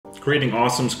Creating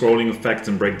awesome scrolling effects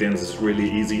in Breakdance is really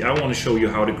easy. I want to show you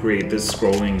how to create this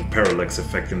scrolling parallax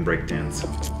effect in Breakdance.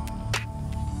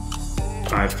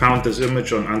 I found this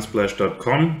image on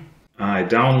unsplash.com. I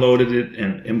downloaded it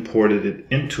and imported it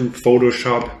into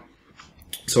Photoshop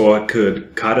so I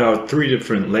could cut out 3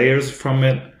 different layers from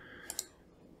it.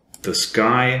 The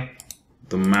sky,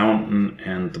 the mountain,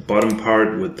 and the bottom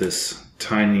part with this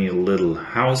tiny little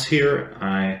house here.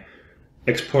 I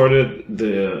exported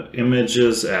the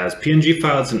images as PNG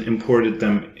files and imported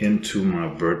them into my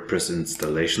WordPress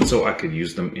installation so I could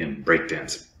use them in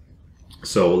Breakdance.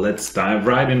 So let's dive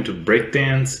right into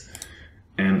Breakdance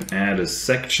and add a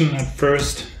section at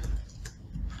first.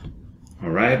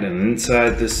 Alright, and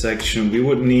inside this section we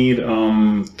would need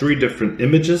 3 different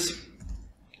images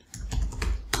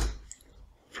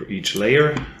for each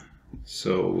layer.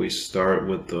 So we start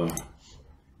with the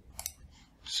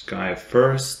sky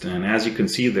first, and as you can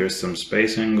see there's some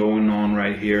spacing going on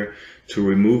right here. To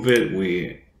remove it,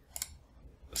 we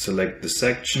select the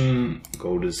section,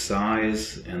 go to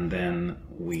size, and then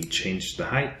we change the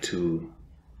height to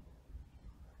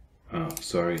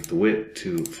the width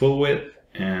to full width,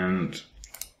 and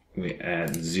we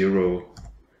add 0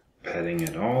 padding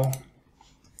at all.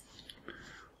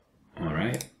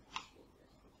 Alright,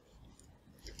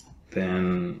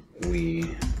 then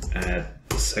we add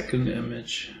the second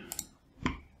image,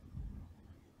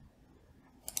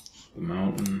 the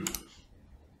mountain.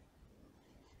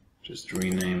 Just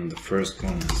rename the first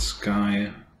one as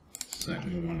sky,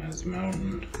 second one as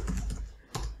mountain.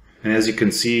 And as you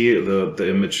can see, the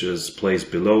image is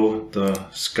placed below the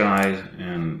sky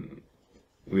and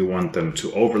we want them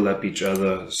to overlap each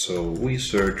other. So we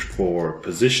search for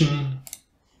position,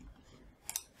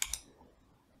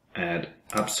 add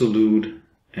absolute,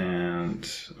 and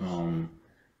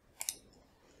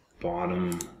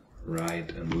bottom,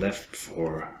 right, and left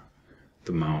for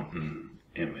the mountain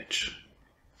image.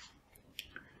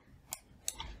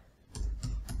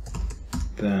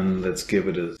 Then let's give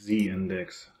it a Z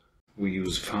index. We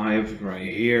use 5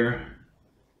 right here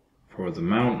for the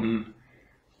mountain.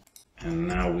 And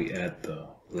now we add the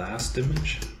last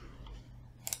image,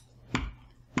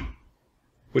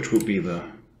 which will be the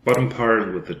bottom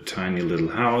part with the tiny little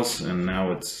house. And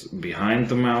now it's behind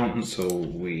the mountain, so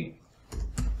we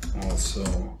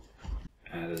also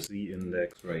add a Z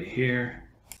index right here,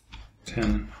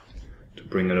 10, to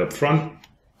bring it up front.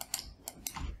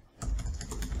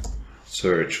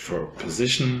 Search for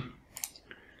position,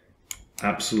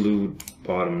 absolute,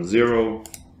 bottom 0,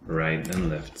 right and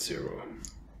left 0.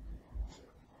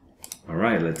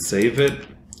 Alright, let's save it.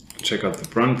 Check out the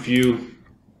front view.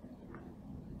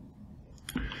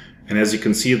 And as you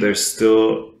can see, there's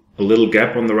still a little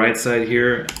gap on the right side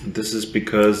here. This is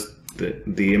because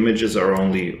the images are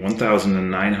only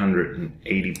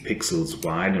 1980 pixels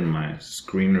wide and my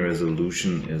screen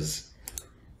resolution is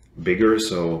bigger,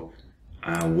 so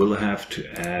I will have to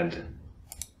add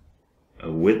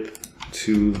a width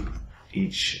to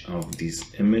each of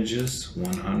these images,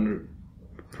 100%.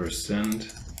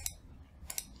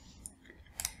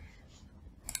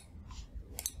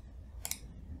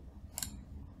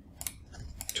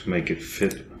 To make it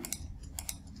fit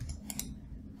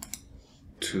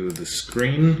to the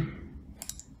screen.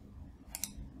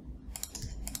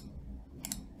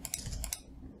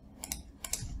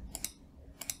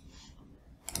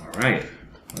 Alright,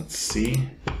 let's see.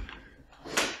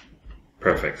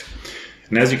 Perfect.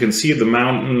 And as you can see, the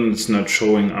mountain is not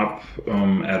showing up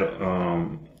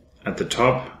at the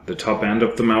top end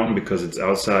of the mountain because it's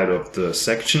outside of the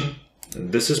section.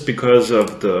 This is because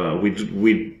of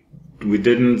we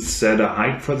didn't set a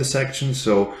height for the section,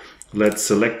 so let's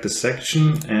select the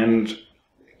section and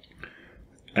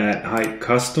add height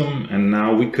custom, and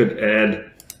now we could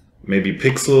add maybe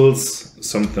pixels,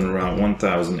 something around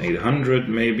 1800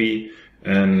 maybe,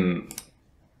 and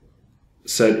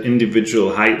set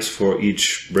individual heights for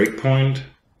each breakpoint,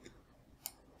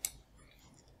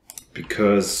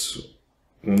 because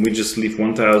when we just leave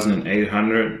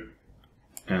 1800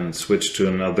 and switch to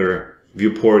another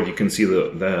viewport, you can see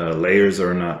the layers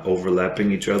are not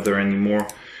overlapping each other anymore.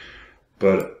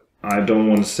 But I don't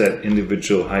want to set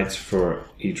individual heights for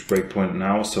each breakpoint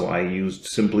now, so I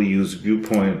simply use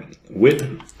viewpoint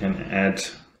width and add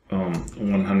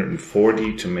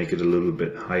 140 to make it a little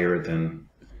bit higher than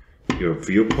your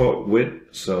viewport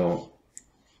width. So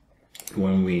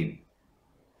when we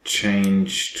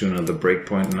change to another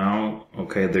breakpoint now,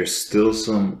 okay, there's still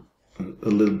a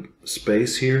little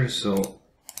space here, so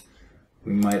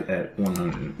we might add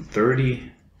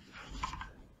 130.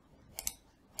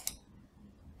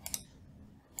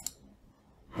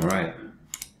 Alright,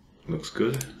 looks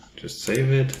good. Just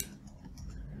save it.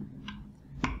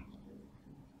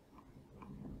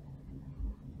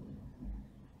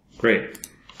 Great.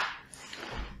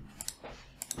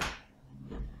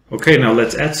 Okay, now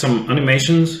let's add some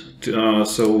animations.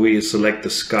 So we select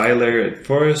the sky layer at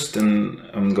first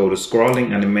and go to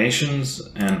scrolling animations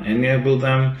and enable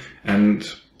them. And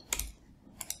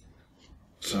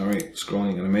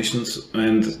scrolling animations.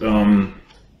 And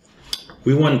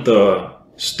we want the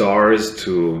stars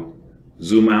to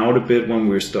zoom out a bit when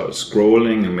we start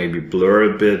scrolling and maybe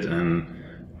blur a bit and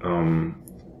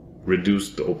reduce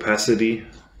the opacity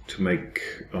to make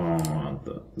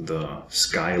the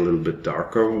sky a little bit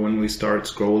darker when we start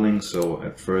scrolling. So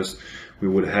at first we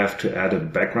would have to add a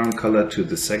background color to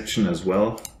the section as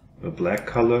well, a black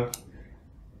color.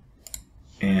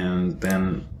 And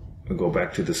then we go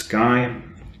back to the sky,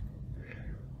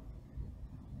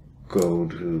 go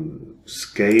to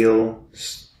scale.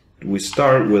 We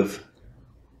start with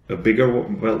a bigger,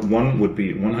 well, one would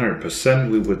be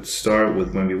 100%. We would start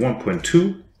with maybe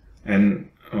 1.2 and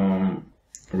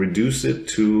reduce it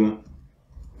to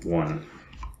 1.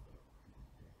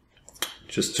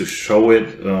 Just to show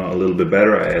it a little bit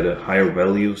better, I add a higher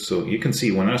value. So you can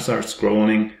see when I start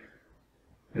scrolling,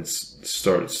 it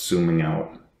starts zooming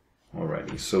out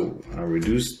already. So I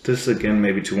reduce this again,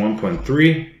 maybe to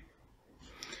 1.3.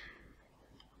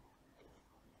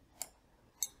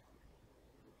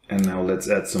 And now let's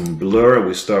add some blur.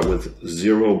 We start with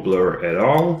 0 blur at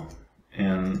all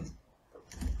and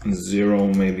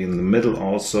 0 maybe in the middle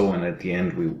also, and at the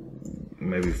end we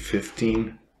maybe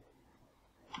 15,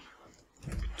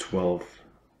 12.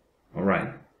 All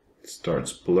right, it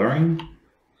starts blurring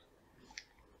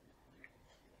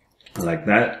like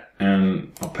that.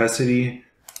 And opacity,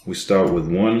 we start with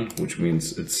 1, which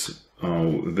means it's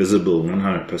visible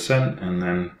 100%, and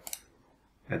then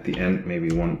at the end maybe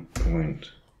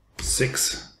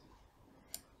 1.6.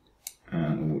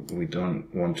 And we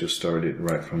don't want to start it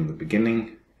right from the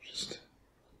beginning, just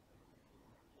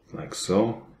like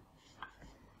so,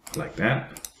 like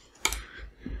that.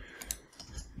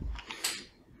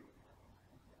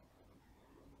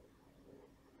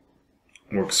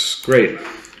 Works great.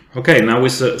 Okay, now we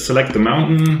select the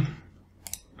mountain,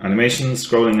 animations,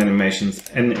 scrolling animations,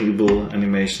 enable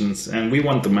animations, and we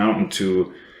want the mountain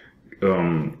to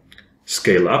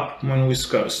scale up when we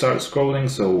start scrolling.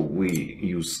 So we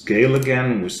use scale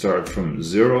again. We start from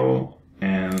 0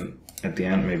 and at the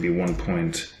end maybe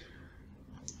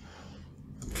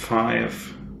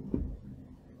 1.5,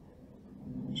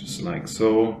 just like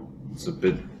so. It's a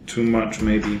bit too much,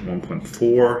 maybe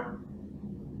 1.4.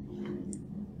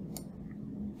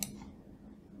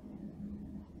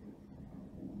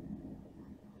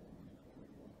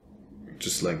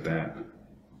 Just like that.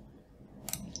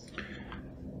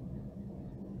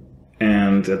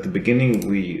 And at the beginning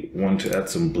we want to add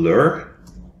some blur,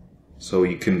 so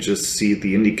you can just see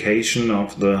the indication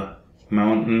of the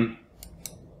mountain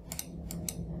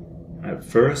at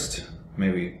first,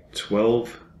 maybe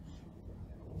 12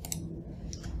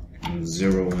 and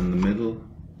 0 in the middle,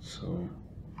 so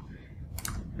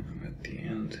at the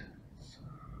end,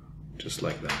 just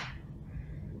like that.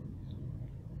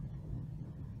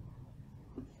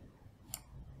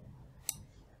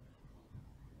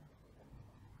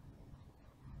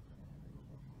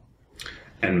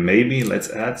 And maybe let's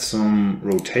add some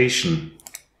rotation.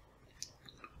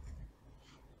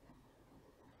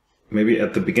 Maybe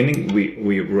at the beginning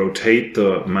we rotate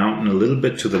the mountain a little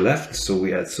bit to the left, so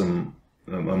we add some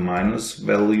a minus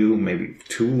value, maybe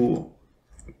 2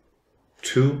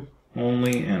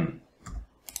 only, and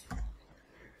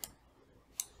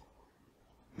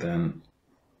then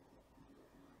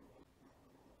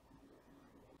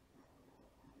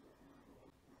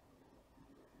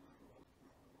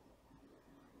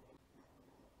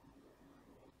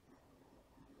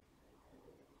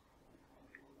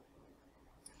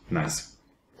nice.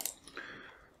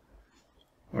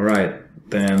 All right,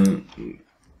 then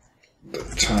the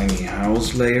tiny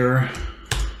house layer.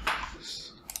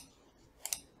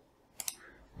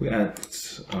 We add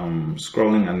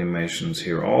scrolling animations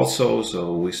here also.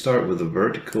 So we start with the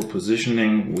vertical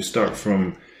positioning. We start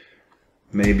from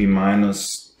maybe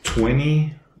minus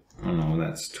 20. Oh no,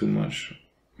 that's too much.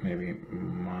 Maybe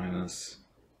minus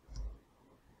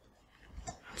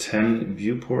 10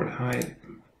 viewport height.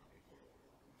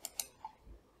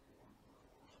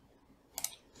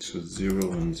 So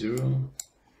 0 and 0.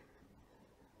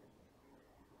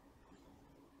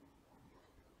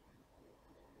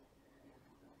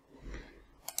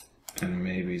 And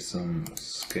maybe some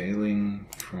scaling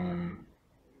from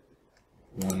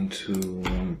 1 to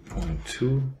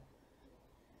 1.2,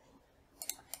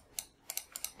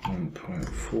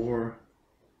 1.4.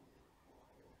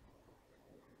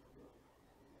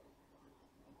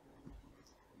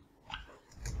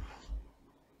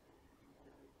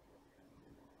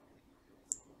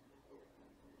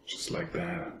 just like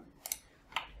that.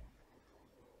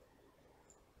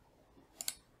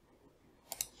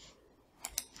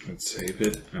 Let's save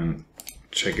it and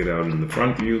check it out in the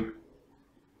front view.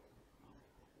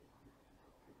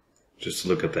 Just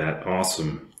look at that,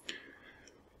 awesome.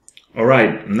 All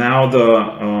right, now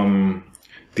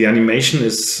the animation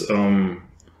is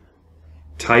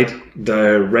tied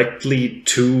directly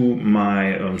to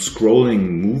my scrolling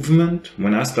movement.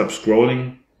 When I stop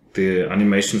scrolling, the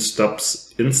animation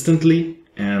stops instantly,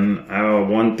 and I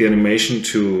want the animation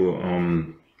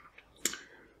to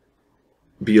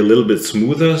be a little bit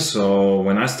smoother. So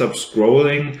when I stop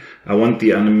scrolling, I want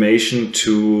the animation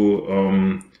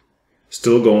to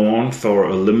still go on for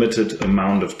a limited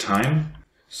amount of time.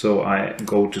 So I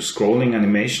go to scrolling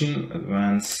animation,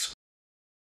 advanced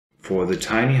for the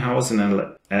tiny house, and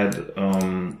I'll add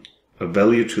a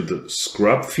value to the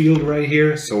scrub field right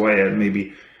here. So I add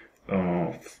maybe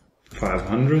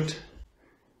 500.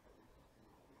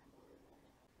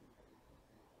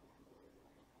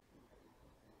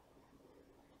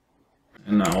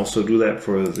 And I also do that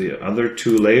for the other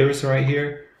two layers right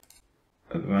here.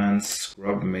 Advanced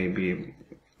scrub, maybe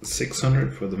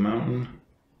 600 for the mountain.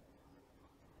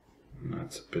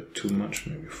 That's a bit too much,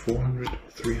 maybe 400,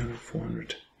 300,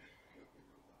 400.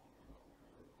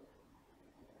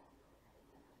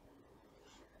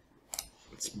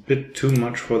 It's a bit too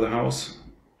much for the house,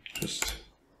 just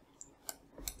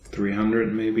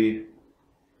 300 maybe.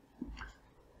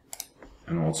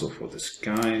 And also for the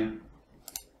sky,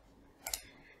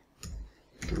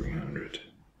 300,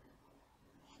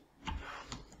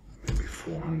 maybe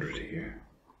 400 here.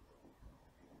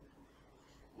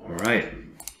 All right,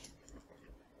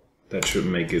 that should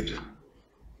make it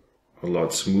a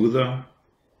lot smoother.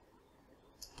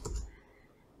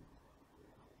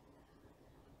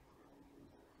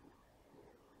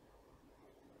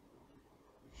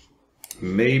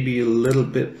 Maybe a little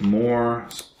bit more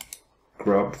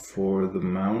scrub for the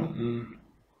mountain.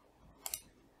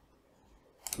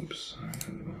 Oops,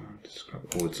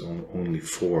 oh, it's only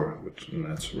 4, which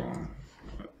that's wrong.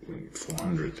 We need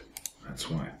 400. That's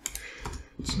why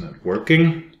it's not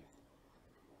working.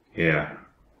 Yeah,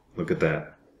 look at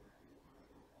that.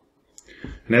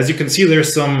 And as you can see,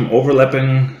 there's some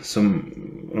overlapping,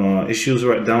 some issues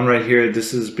down right here.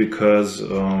 This is because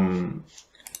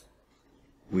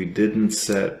we didn't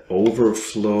set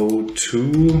overflow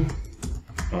to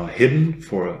hidden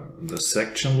for the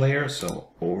section layer, so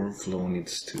overflow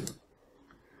needs to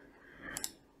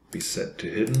be set to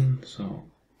hidden. So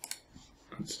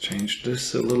let's change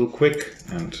this a little quick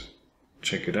and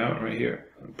check it out right here.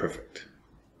 Perfect.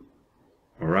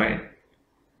 All right.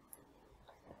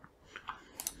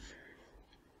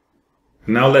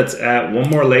 Now let's add one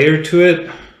more layer to it,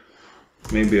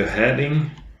 maybe a heading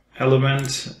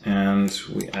element, and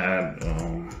we add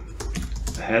a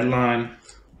headline,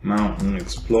 Mountain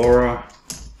Explorer,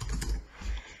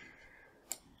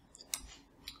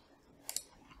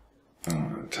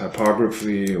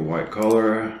 typography, white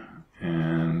color,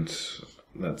 and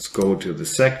let's go to the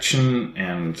section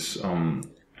and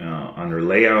under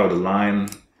layout, align,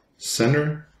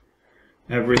 center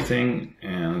everything,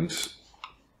 and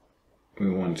we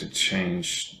want to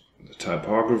change the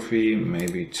typography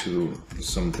maybe to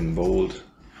something bold,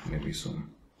 maybe something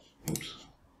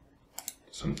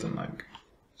like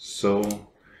so.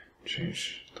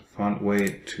 Change the font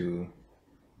weight to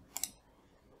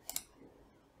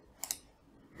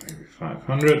maybe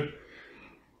 500.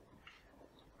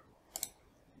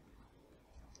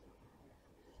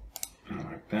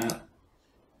 Like that.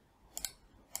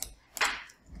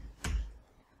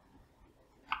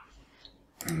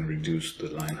 And reduce the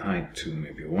line height to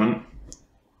maybe 1.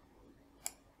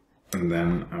 And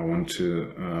then I want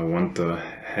the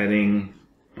heading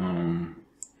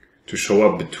to show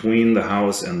up between the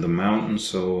house and the mountain,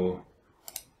 so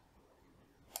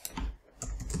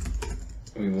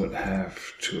we would have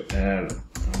to add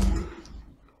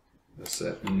the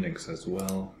set index as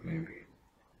well, maybe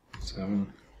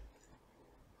 7.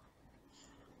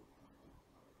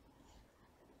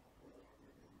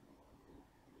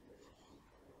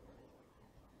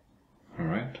 All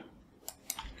right.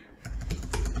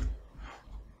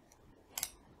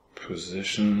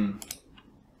 Position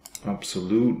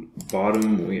absolute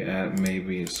bottom, we add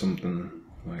maybe something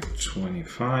like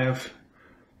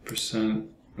 25%.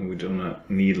 We do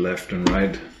not need left and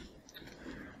right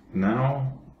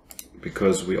now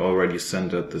because we already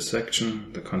centered the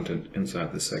section, the content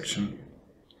inside the section.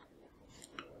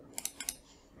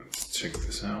 Let's check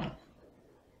this out.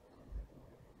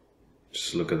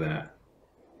 Just look at that.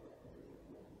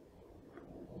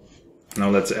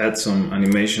 Now let's add some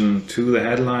animation to the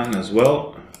headline as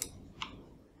well.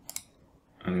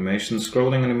 animation,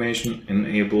 scrolling animation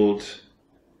enabled,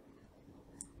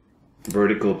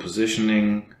 vertical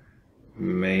positioning,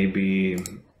 maybe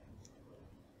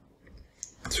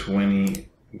 20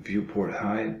 viewport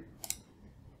height.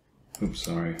 Oops,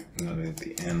 sorry, not at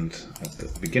the end, at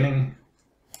the beginning.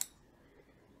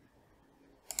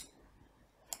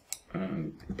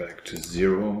 And back to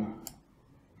 0,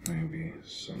 maybe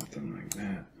something like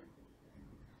that.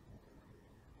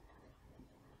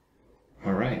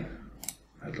 Alright,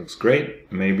 that looks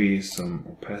great. Maybe some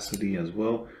opacity as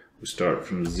well. We start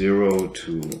from 0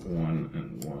 to 1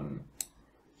 and 1,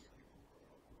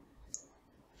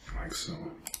 like so.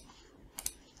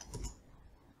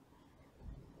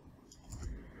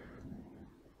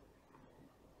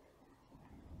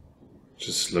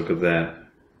 Just look at that.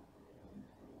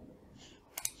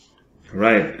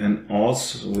 Right, and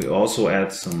also we also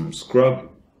add some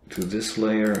scrub to this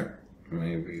layer,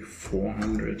 maybe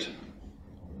 400,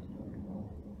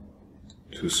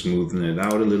 to smoothen it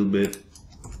out a little bit.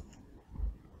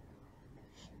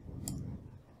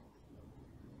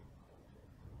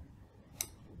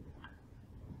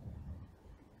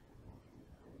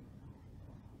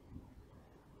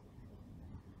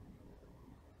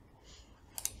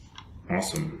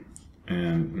 Awesome.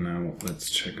 And now let's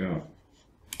check out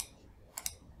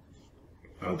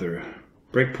other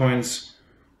breakpoints.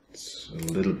 It's a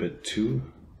little bit too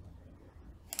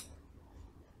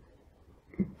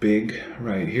big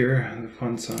right here, the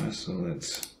font size, so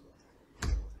let's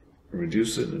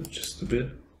reduce it just a bit.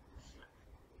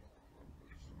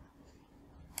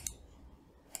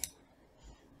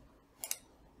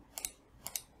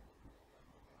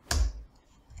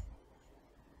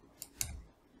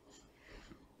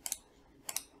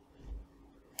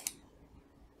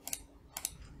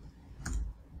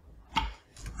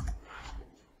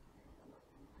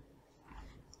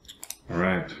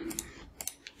 Alright,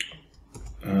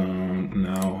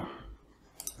 now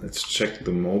let's check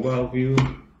the mobile view.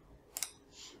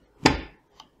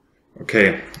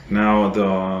 Okay, now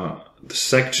the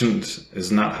section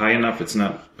is not high enough, it's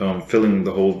not filling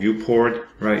the whole viewport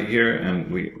right here, and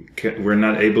we're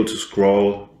not able to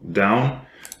scroll down.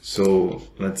 So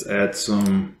let's add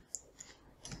some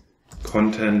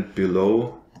content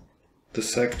below the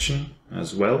section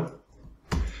as well.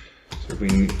 So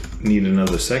we need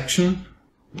another section,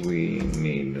 we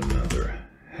need another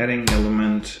heading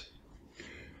element,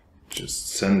 just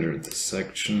center the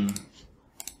section,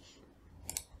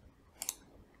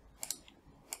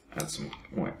 add some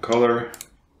white color,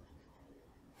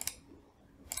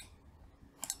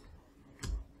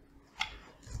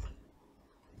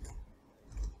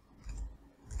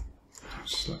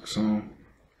 just like so,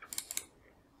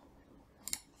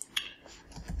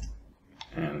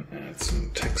 and add some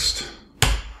text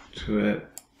to it.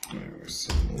 There's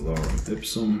some lorem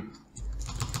ipsum.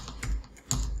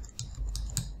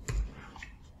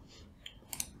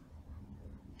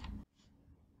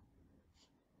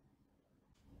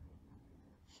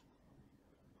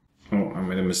 Oh, I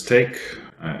made a mistake.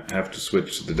 I have to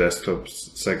switch to the desktop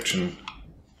section.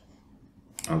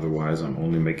 Otherwise, I'm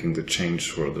only making the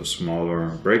change for the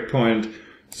smaller breakpoint.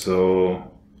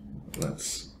 So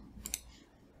let's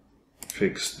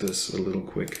fix this a little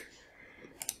quick.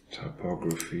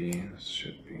 Typography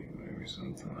should be maybe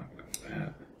something like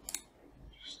that.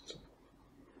 Just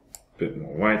a bit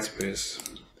more white space.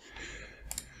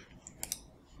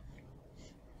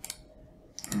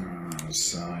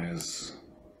 Size.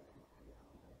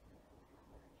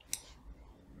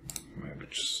 Maybe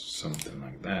just something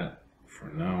like that for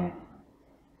now.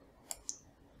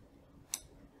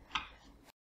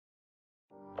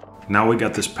 Now we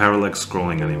got this parallax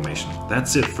scrolling animation.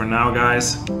 That's it for now,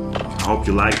 guys. I hope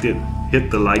you liked it. Hit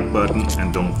the like button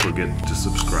and don't forget to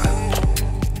subscribe.